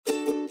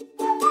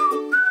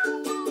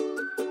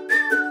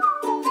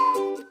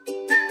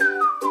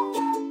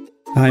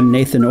I'm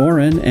Nathan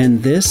Oren,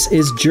 and this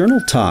is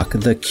Journal Talk,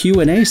 the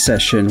Q&A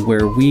session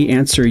where we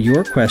answer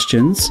your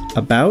questions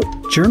about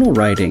journal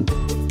writing.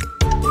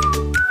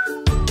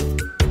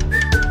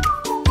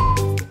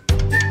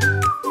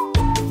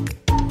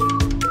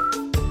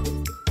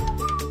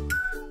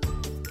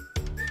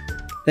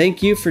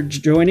 Thank you for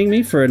joining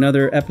me for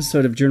another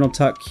episode of Journal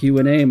Talk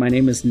Q&A. My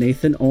name is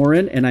Nathan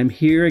Oren, and I'm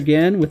here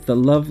again with the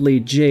lovely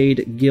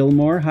Jade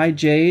Gilmore. Hi,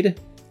 Jade.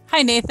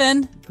 Hi,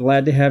 Nathan.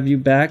 Glad to have you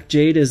back.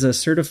 Jade is a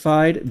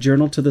certified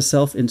Journal to the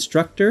Self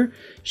instructor.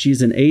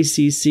 She's an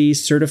ACC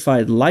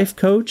certified life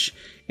coach,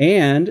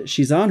 and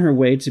she's on her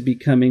way to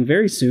becoming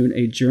very soon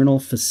a journal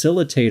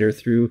facilitator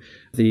through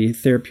the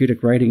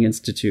Therapeutic Writing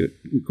Institute.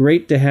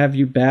 Great to have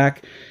you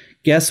back.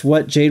 Guess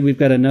what, Jade? We've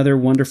got another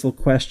wonderful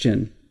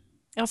question.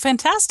 Oh,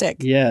 fantastic.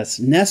 Yes.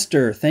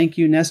 Nestor. Thank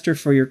you, Nestor,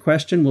 for your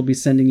question. We'll be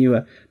sending you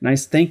a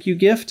nice thank you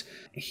gift.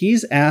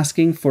 He's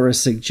asking for a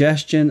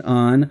suggestion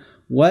on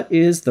what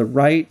is the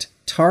right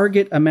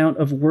target amount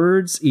of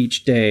words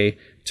each day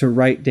to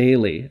write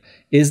daily?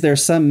 Is there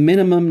some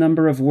minimum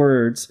number of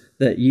words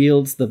that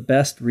yields the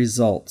best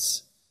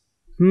results?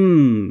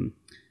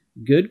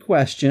 Good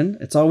question.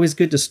 It's always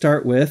good to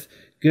start with.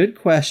 Good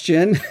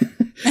question.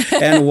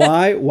 And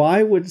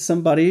why would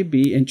somebody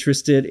be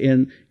interested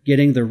in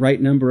getting the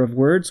right number of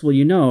words? Well,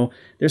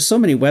 there's so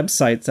many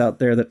websites out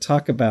there that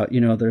talk about,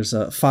 there's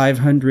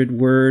 500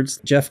 words.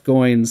 Jeff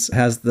Goins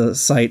has the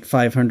site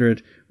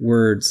 500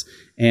 words,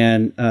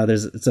 and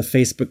it's a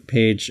Facebook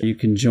page you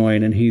can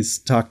join, and he's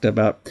talked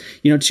about,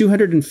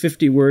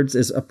 250 words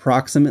is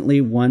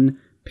approximately one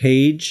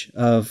page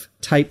of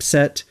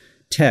typeset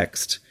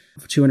text,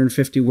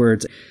 250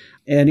 words.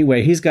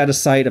 Anyway, he's got a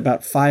site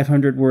about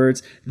 500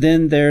 words.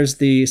 Then there's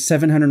the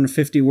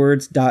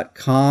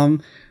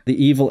 750words.com,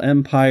 the evil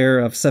empire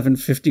of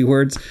 750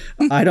 words.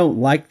 I don't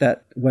like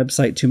that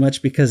website too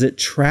much because it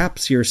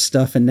traps your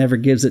stuff and never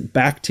gives it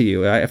back to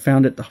you. I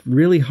found it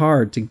really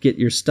hard to get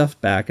your stuff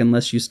back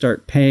unless you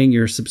start paying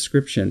your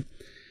subscription.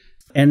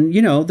 And,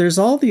 there's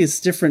all these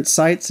different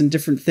sites and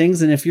different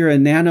things. And if you're a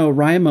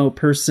NaNoWriMo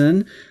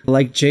person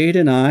like Jade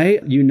and I,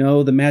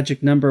 the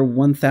magic number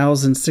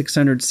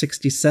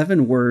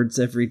 1,667 words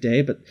every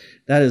day. But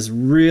that is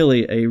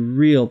really a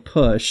real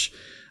push.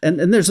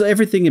 And there's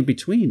everything in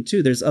between,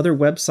 too. There's other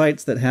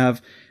websites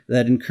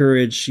that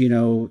encourage,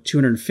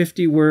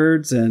 250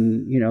 words.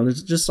 And,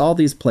 there's just all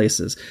these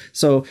places.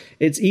 So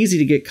it's easy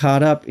to get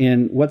caught up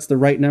in what's the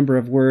right number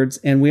of words.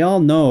 And we all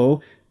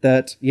know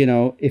that,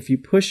 if you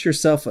push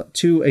yourself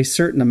to a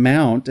certain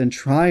amount and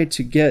try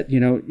to get,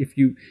 if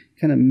you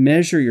kind of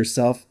measure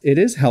yourself, it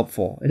is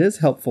helpful. It is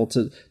helpful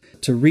to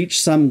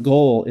reach some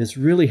goal is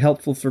really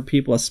helpful for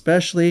people,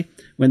 especially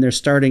when they're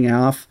starting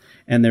off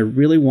and they're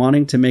really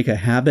wanting to make a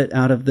habit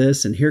out of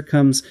this. And here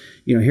comes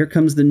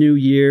the new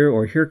year,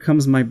 or here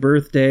comes my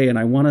birthday. And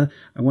I want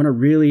to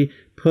really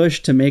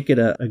push to make it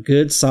a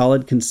good,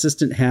 solid,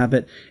 consistent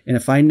habit. And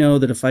if I know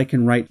that if I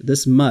can write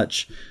this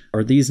much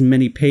or these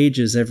many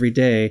pages every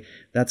day,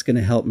 that's going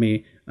to help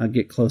me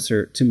get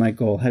closer to my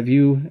goal. Have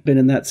you been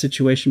in that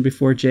situation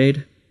before,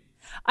 Jade?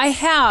 I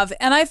have.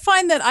 And I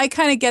find that I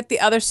kind of get the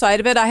other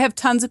side of it. I have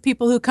tons of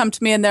people who come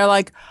to me and they're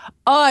like,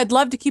 oh, I'd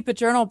love to keep a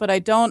journal, but I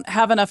don't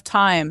have enough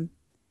time.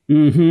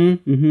 And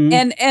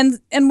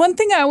one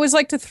thing I always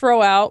like to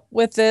throw out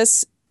with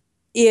this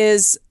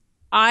is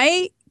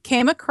I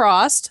came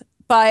across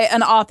by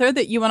an author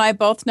that you and I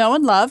both know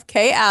and love,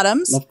 Kay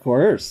Adams. Of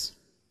course.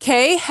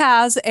 Kay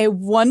has a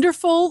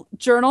wonderful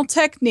journal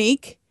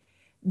technique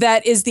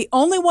that is the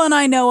only one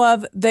I know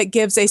of that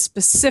gives a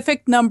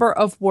specific number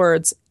of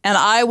words. And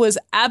I was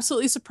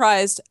absolutely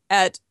surprised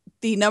at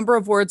the number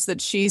of words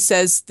that she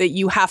says that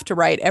you have to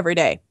write every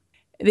day.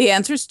 The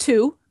answer is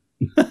 2.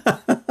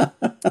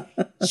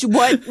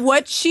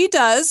 What she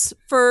does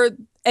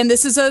and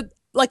this is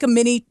like a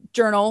mini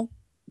journal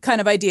kind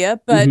of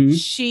idea, but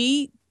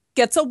she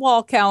gets a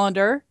wall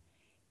calendar,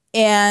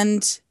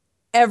 and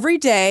every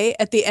day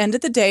at the end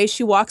of the day,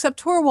 she walks up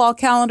to her wall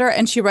calendar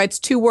and she writes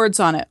 2 words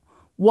on it.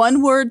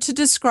 1 word to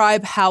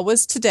describe how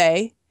was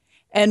today,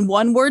 and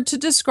 1 word to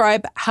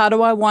describe how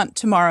do I want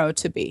tomorrow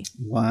to be.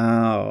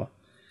 Wow.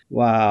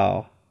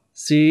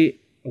 See,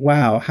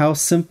 wow, how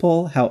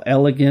simple, how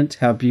elegant,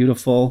 how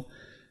beautiful.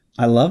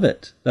 I love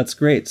it. That's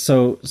great.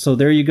 So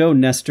there you go,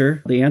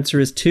 Nestor. The answer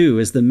is 2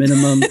 is the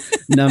minimum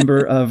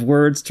number of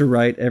words to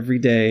write every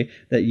day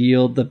that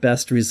yield the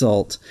best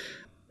result.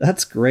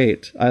 That's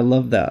great. I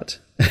love that.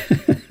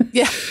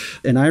 Yeah.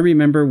 And I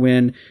remember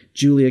when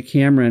Julia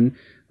Cameron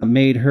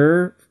made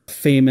her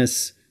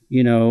famous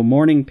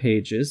morning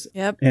pages.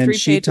 Yep. And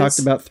she talked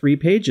about 3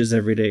 pages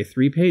every day,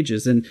 3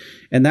 pages. And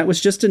that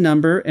was just a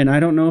number. And I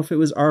don't know if it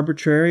was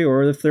arbitrary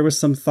or if there was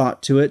some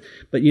thought to it.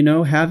 But,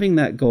 having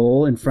that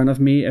goal in front of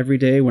me every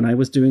day when I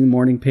was doing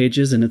morning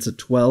pages, and it's a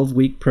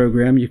 12-week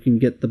program. You can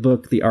get the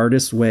book, The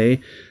Artist's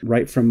Way,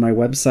 right from my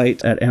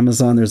website at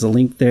Amazon. There's a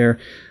link there.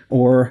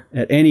 or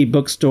at any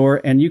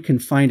bookstore, and you can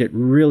find it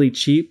really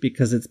cheap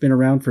because it's been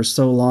around for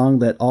so long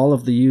that all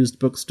of the used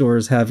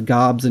bookstores have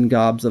gobs and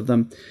gobs of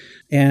them.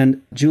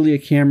 And Julia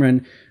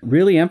Cameron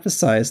really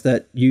emphasized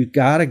that you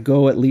got to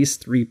go at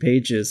least 3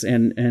 pages.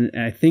 And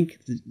I think,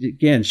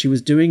 again, she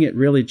was doing it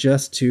really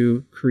just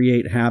to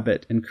create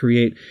habit and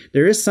create.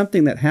 There is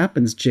something that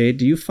happens, Jade.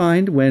 Do you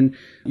find when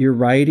you're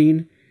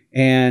writing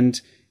and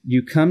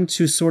you come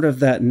to sort of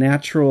that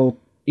natural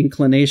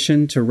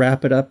inclination to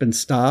wrap it up and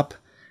stop?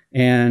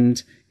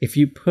 And if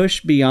you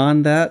push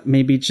beyond that,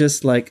 maybe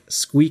just like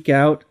squeak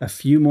out a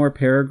few more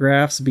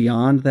paragraphs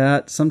beyond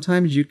that,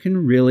 sometimes you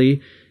can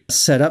really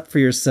set up for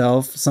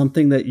yourself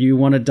something that you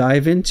want to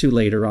dive into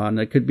later on.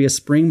 It could be a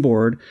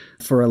springboard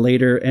for a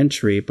later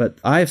entry. But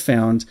I've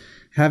found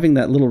having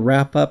that little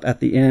wrap up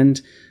at the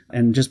end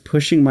and just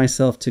pushing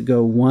myself to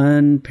go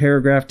 1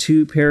 paragraph,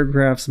 2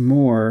 paragraphs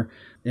more,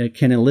 it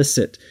can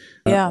elicit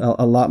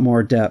a lot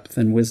more depth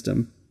and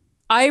wisdom.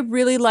 I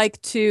really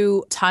like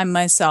to time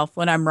myself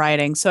when I'm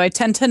writing. So I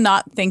tend to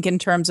not think in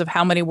terms of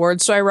how many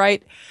words do I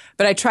write,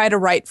 but I try to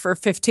write for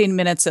 15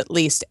 minutes at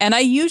least. And I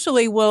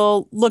usually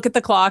will look at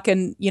the clock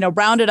and,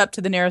 round it up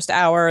to the nearest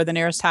hour or the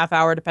nearest half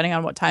hour, depending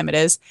on what time it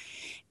is.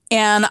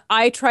 And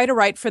I try to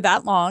write for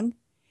that long.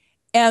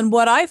 And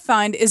what I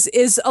find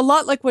is a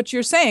lot like what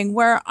you're saying,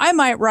 where I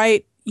might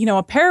write,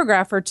 a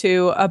paragraph or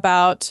 2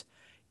 about,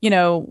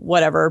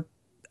 whatever,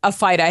 a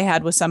fight I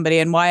had with somebody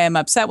and why I'm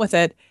upset with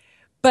it.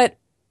 But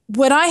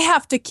when I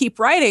have to keep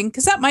writing,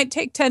 because that might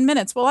take 10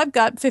 minutes. Well, I've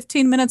got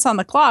 15 minutes on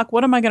the clock.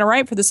 What am I going to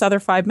write for this other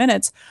 5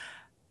 minutes?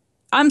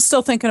 I'm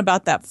still thinking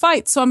about that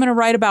fight. So I'm going to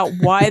write about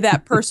why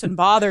that person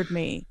bothered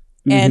me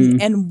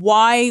and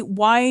why,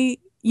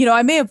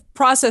 I may have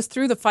processed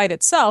through the fight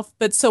itself,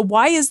 but so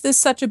why is this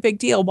such a big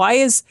deal? Why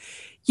is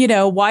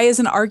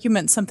an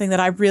argument something that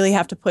I really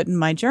have to put in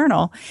my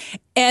journal?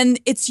 And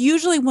it's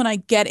usually when I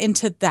get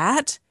into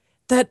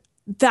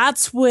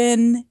that's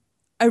when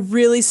I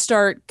really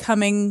start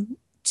coming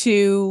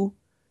to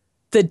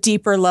the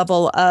deeper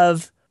level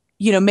of,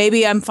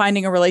 maybe I'm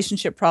finding a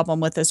relationship problem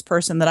with this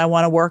person that I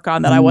want to work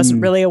on that I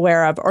wasn't really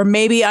aware of. Or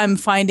maybe I'm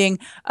finding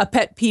a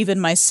pet peeve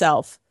in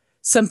myself,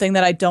 something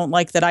that I don't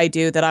like that I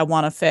do that I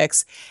want to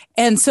fix.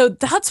 And so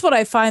that's what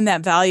I find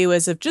that value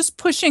is, of just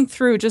pushing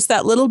through just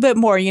that little bit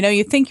more.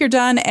 You think you're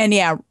done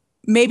and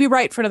maybe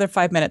write for another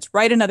 5 minutes,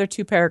 write another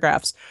 2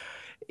 paragraphs,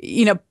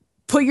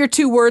 put your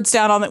 2 words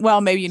down on it. Well,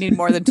 maybe you need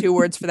more than 2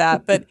 words for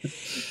that, but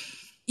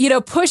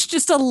push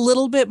just a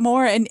little bit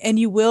more and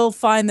you will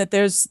find that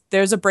there's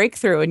a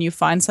breakthrough and you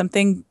find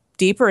something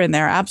deeper in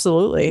there.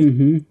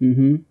 Absolutely.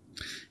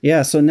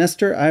 Yeah. So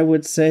Nestor, I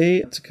would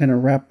say, to kind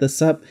of wrap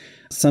this up,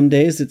 some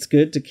days it's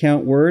good to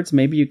count words.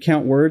 Maybe you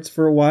count words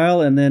for a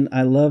while, and then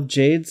I love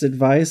Jade's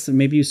advice. And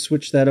maybe you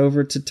switch that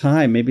over to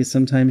time. Maybe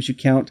sometimes you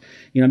count,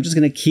 I'm just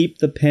going to keep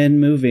the pen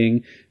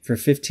moving for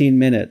 15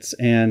 minutes.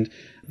 And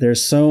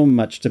there's so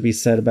much to be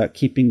said about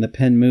keeping the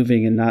pen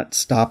moving and not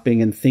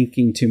stopping and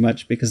thinking too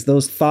much, because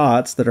those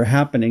thoughts that are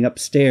happening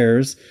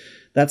upstairs,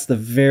 that's the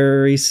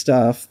very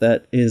stuff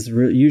that is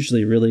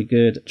usually really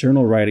good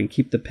journal writing.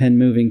 Keep the pen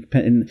moving.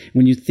 And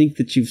when you think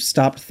that you've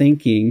stopped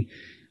thinking,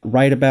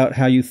 write about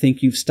how you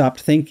think you've stopped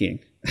thinking.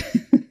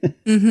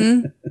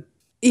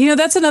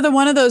 That's another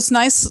one of those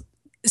nice,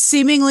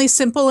 seemingly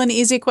simple and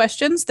easy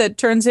questions that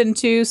turns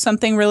into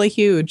something really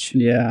huge.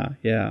 Yeah.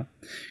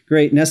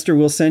 Great. Nestor,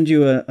 we'll send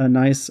you a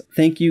nice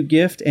thank you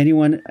gift.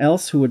 Anyone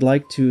else who would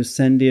like to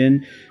send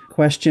in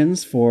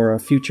questions for a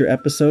future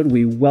episode,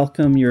 we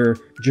welcome your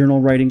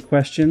journal writing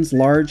questions,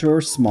 large or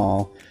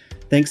small.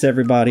 Thanks,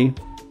 everybody.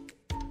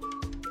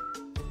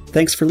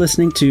 Thanks for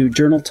listening to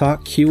Journal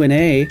Talk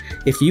Q&A.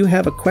 If you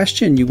have a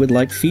question you would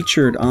like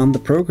featured on the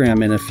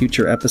program in a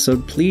future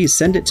episode, please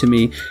send it to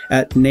me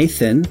at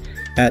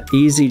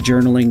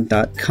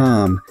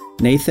nathan@easyjournaling.com.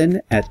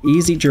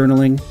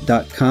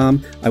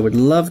 nathan@easyjournaling.com. I would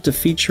love to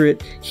feature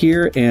it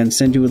here and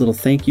send you a little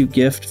thank you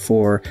gift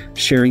for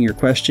sharing your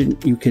question.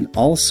 You can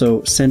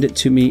also send it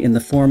to me in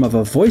the form of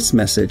a voice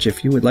message.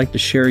 If you would like to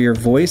share your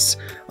voice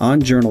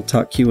on Journal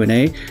Talk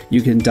Q&A,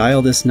 you can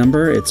dial this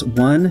number. It's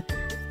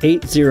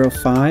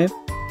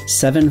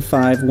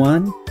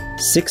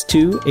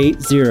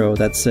 1-805-751-6280.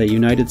 That's a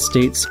United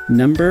States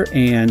number,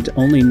 and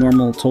only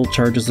normal toll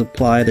charges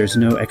apply. There's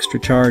no extra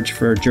charge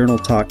for Journal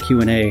Talk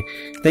Q&A.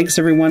 Thanks,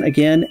 everyone,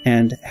 again,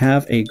 and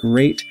have a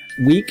great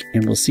week,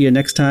 and we'll see you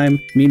next time.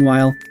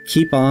 Meanwhile,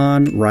 keep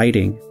on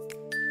writing.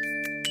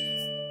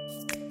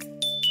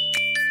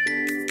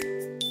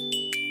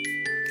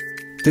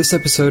 This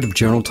episode of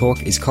Journal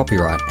Talk is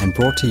copyright and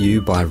brought to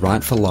you by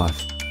Write for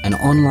Life, an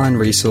online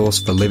resource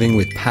for living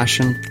with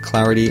passion,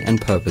 clarity,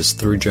 and purpose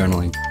through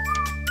journaling.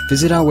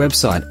 Visit our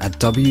website at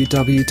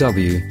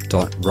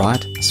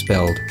www.write,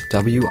 spelled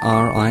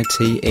WRITE,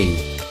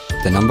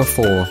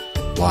 4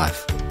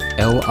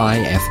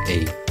 life.us.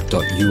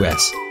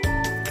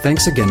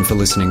 Thanks again for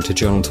listening to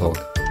Journal Talk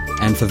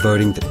and for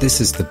voting that this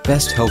is the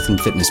best health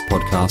and fitness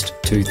podcast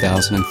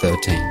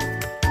 2013.